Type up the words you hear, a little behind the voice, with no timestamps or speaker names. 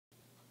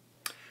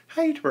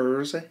Hi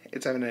YouTubers,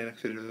 it's Evan and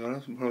job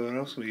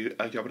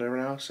update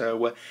right now.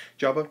 So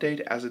job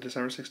update as of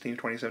December 16th,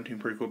 2017,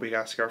 pretty cool big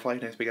ass scarf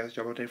life, nice big ass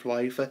job update for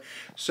life.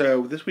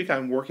 So this week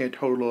I'm working a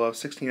total of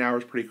 16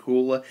 hours, pretty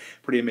cool,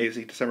 pretty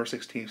amazing. December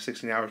 16th,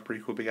 16 hours,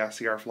 pretty cool big ass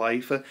scarf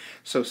life.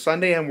 So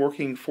Sunday I'm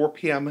working 4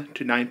 p.m.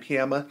 to 9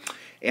 p.m.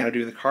 and I'm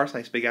doing the cars,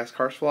 nice big ass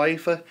cars for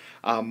life.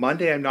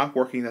 Monday I'm not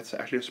working, that's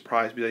actually a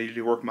surprise because I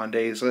usually work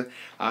Mondays.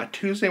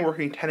 Tuesday I'm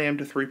working 10 a.m.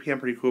 to 3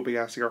 p.m. pretty cool big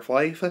ass scarf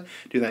life,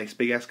 doing nice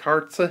big ass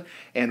carts.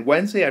 And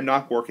Wednesday I'm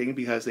not working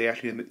because they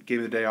actually gave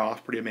me the day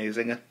off, pretty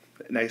amazing.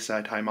 Nice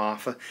time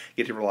off,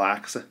 get to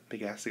relax,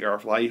 big ass cigar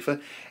of life.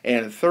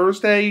 And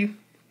Thursday,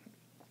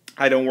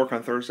 I don't work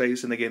on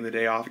Thursdays, and they gave me the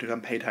day off to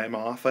come pay time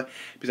off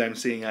because I'm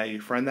seeing a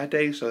friend that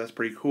day, so that's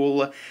pretty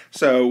cool.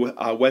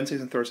 So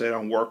Wednesdays and Thursdays I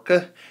don't work,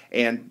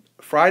 and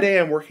Friday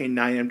I'm working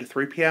 9 a.m. to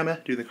 3 p.m.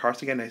 do the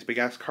carts again, nice big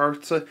ass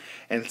carts.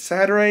 And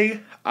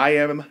Saturday I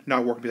am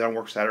not working because I don't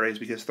work Saturdays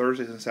because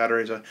Thursdays and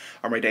Saturdays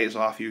are my days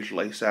off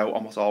usually, so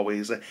almost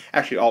always,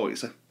 actually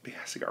always. Big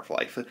ass cigar for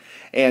life.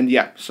 And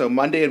yeah, so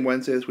Monday and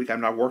Wednesday this week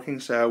I'm not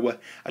working, so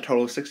a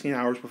total of 16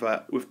 hours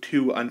with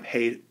 2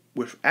 unpaid.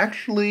 With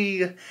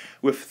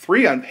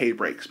 3 unpaid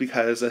breaks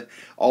because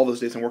all those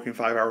days I'm working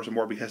 5 hours or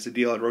more because the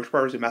deal at Roche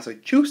Bars in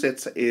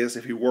Massachusetts is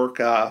if you work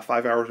 5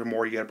 hours or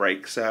more you get a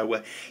break,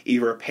 so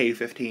either a paid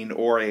 15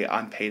 or a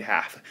unpaid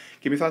half.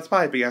 Give me thoughts,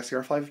 bye. Big ass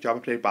cigar for life,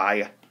 job update,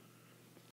 bye.